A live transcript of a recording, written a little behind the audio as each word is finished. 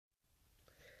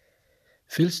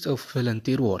Fields of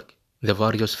volunteer work. The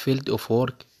various fields of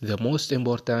work, the most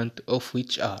important of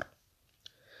which are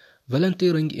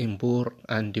volunteering in poor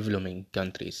and developing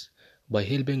countries by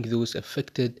helping those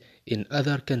affected in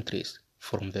other countries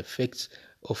from the effects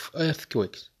of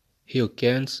earthquakes,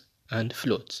 hurricanes, and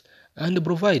floods, and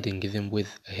providing them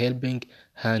with a helping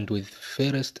hand with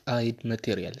first aid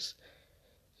materials,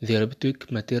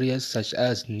 therapeutic materials such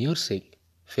as nursing,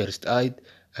 first aid,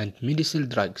 and medicinal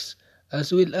drugs,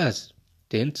 as well as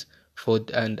tents, food,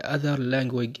 and other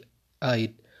language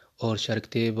aid or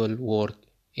charitable work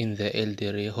in the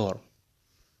elderly home.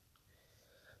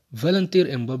 Volunteer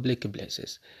in public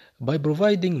places by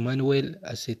providing manual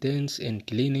assistance in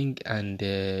cleaning and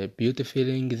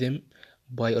beautifying them,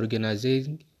 by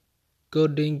organizing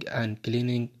gardening and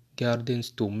cleaning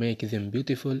gardens to make them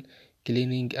beautiful,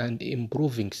 cleaning and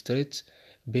improving streets,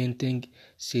 painting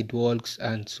sidewalks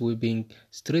and sweeping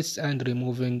streets and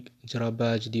removing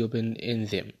garbage dumping in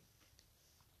them.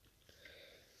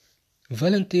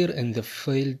 Volunteer in the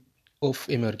field of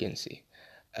emergency,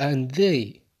 and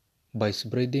they by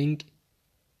spreading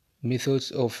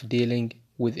methods of dealing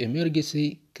with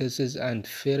emergency cases and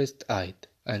first aid,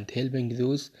 and helping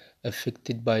those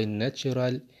affected by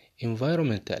natural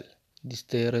environmental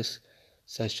disasters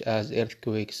such as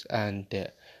earthquakes and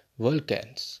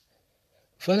volcanoes.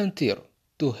 Volunteer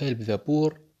to help the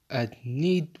poor and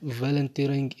need,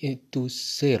 volunteering to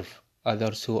serve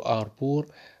others who are poor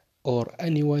or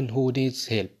anyone who needs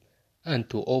help, and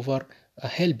to offer a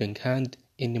helping hand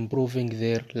in improving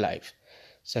their life,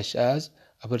 such as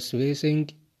participating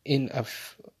in a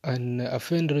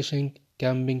fundraising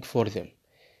campaign for them,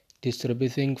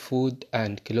 distributing food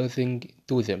and clothing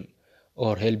to them,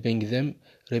 or helping them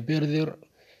repair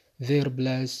their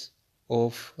place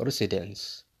of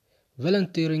residence.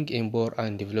 Volunteering in poor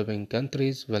and developing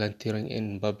countries, volunteering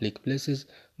in public places,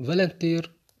 volunteer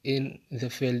in the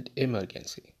field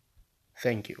emergency.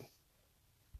 Thank you.